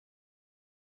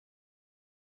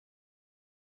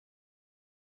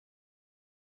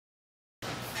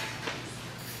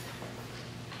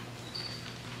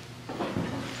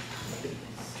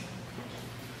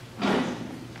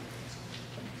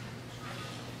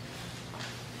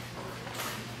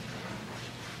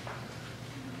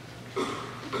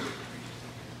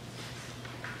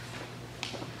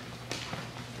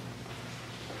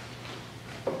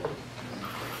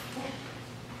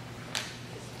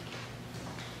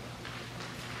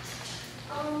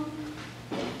Um,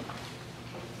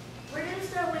 we're going to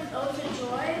start with Ode to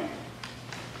Joy.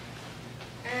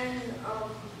 And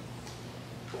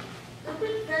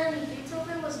Ludwig van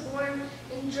Beethoven was born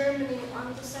in Germany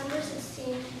on December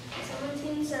 16,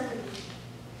 1770.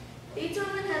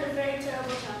 Beethoven had a very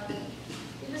terrible childhood.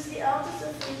 He was the eldest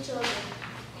of 3 children.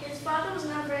 His father was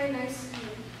not very nice to him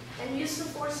and used to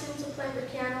force him to play the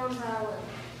piano and violin.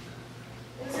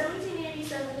 In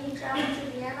 1787, he traveled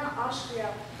to Vienna,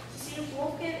 Austria, to see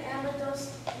Wolfgang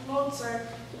Amadeus Mozart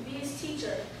to be his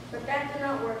teacher, but that did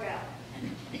not work out.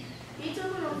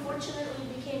 Beethoven unfortunately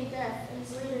became deaf in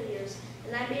his later years,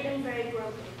 and that made him very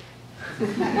grumpy.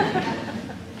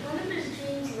 One of his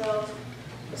dreams, though,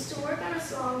 was to work on a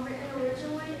song written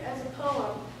originally as a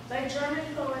poem by German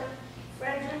poet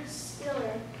Friedrich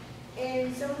Schiller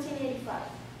in 1785.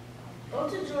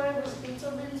 Ode to Joy was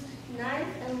Beethoven's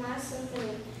 9th and last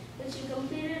symphony, which he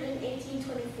completed in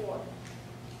 1824.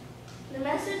 The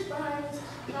message behind this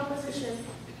composition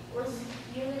was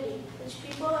unity, which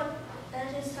people at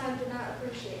his time did not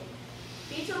appreciate.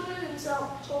 Beethoven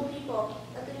himself told people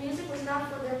that the music was not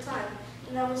for their time,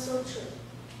 and that was so true.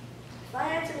 If I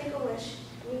had to make a wish,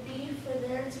 it would be for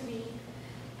there to be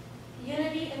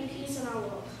unity and peace in our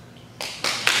world.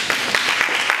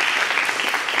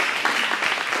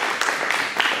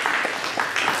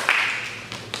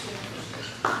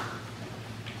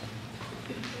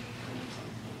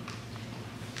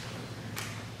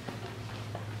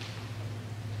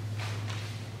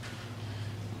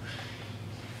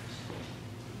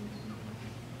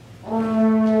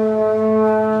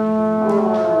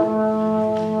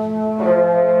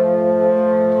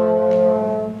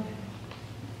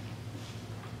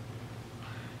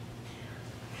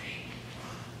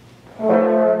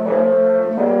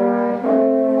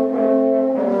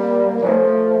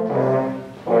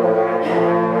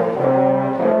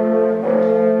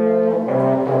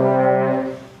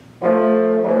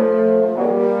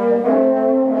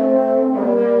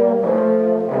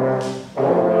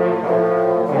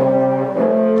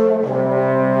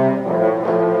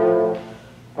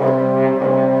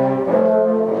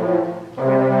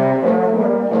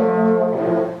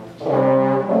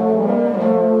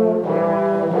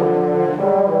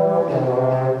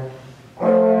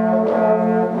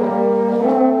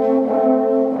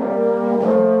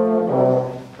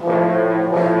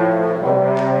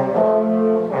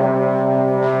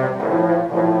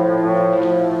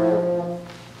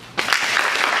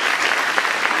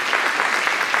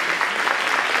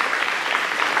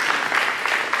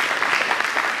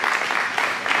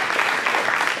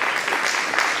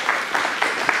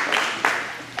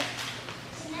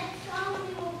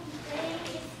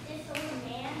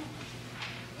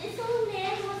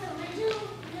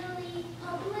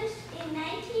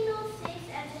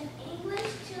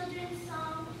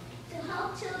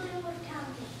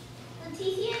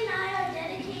 Leticia and I are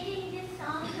dedicating this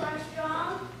song to our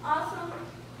strong, awesome,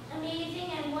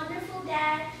 amazing, and wonderful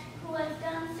dad who has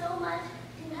done so much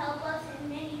to help us in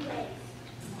many ways.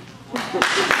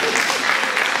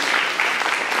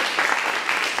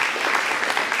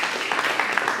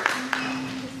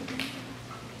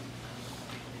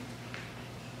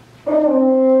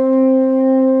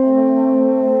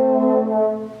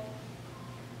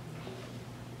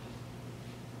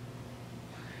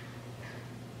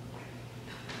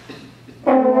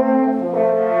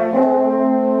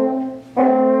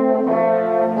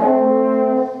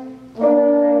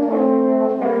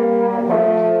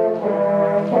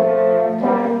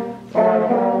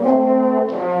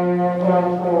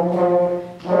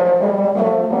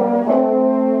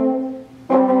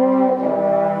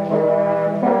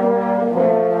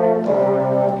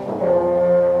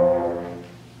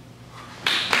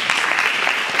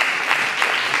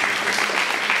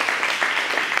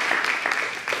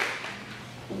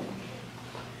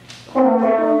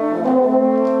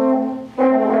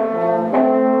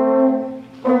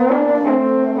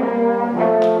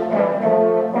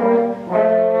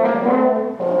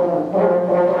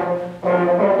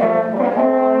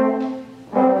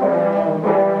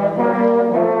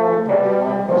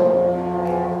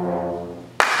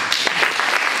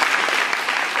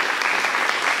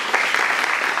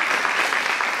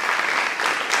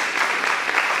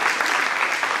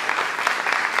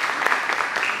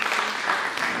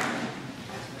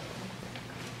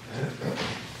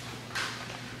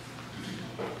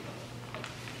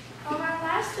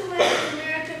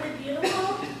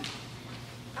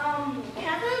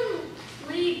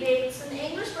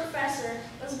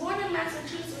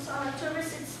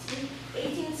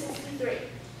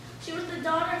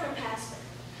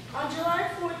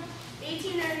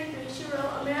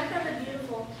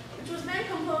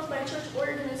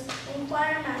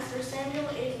 choir master Samuel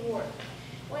A. Ward.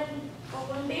 When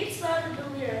Bates started the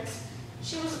lyrics,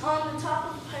 she was on the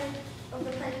top of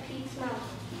the Pike Peaks Mountain.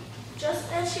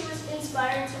 Just as she was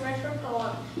inspired to write her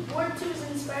poem, Ward too was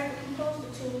inspired to compose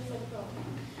the tune for the poem.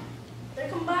 Their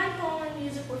combined poem and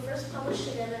music were first published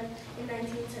together in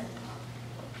 1910.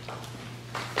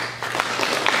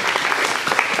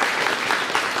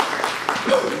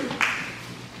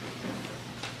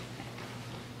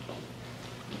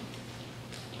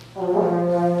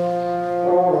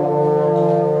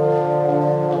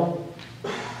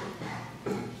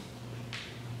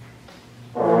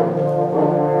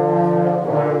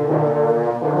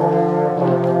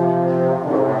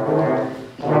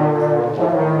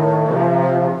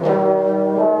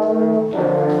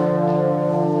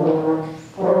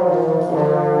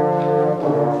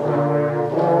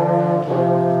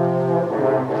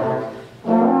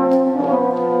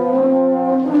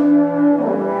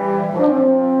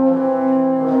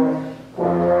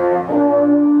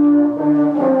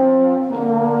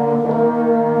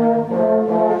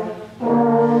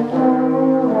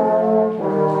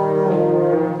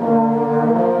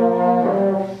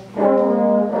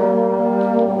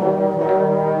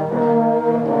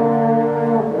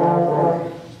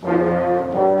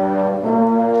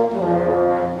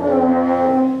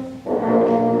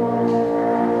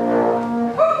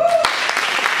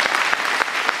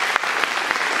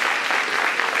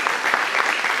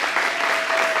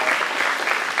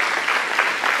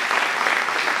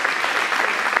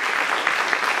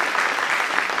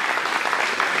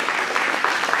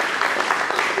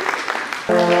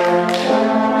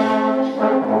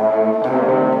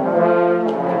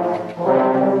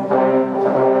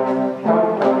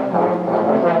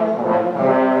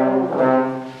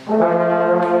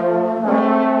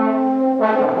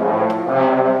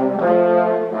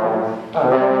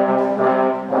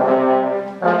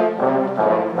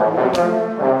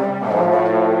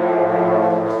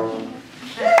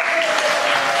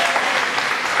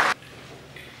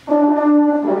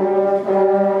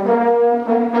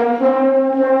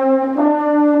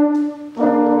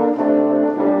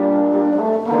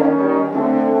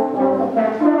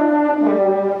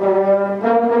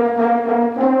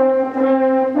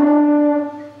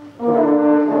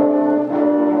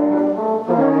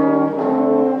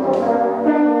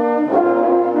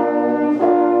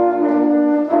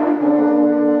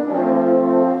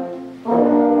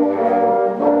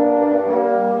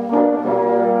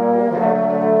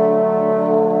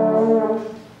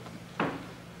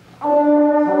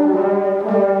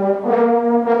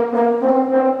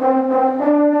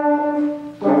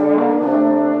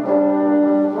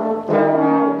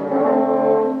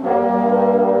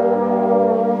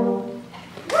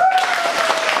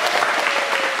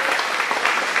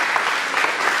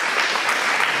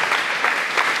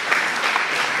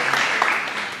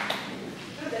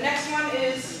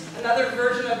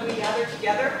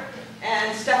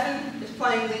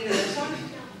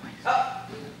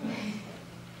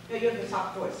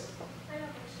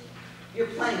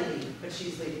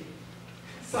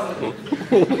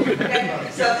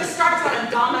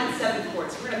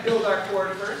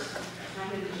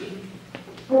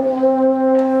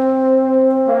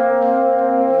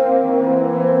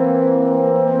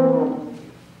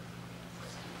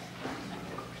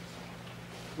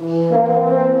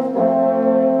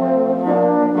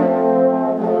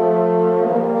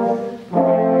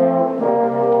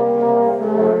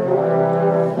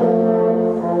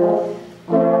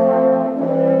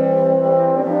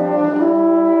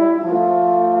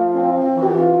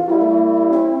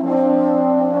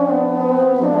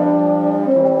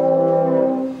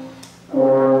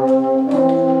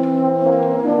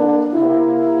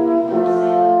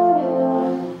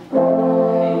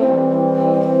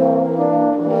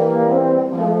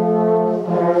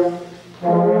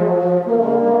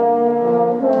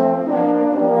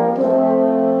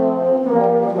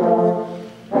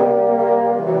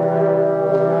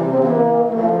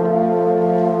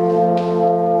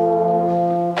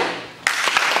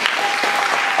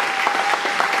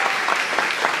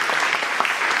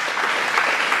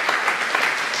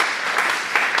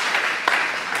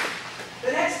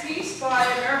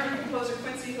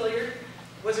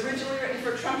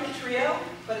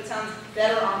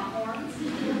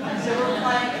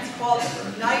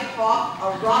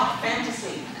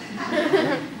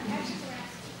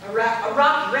 A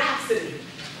rock rhapsody.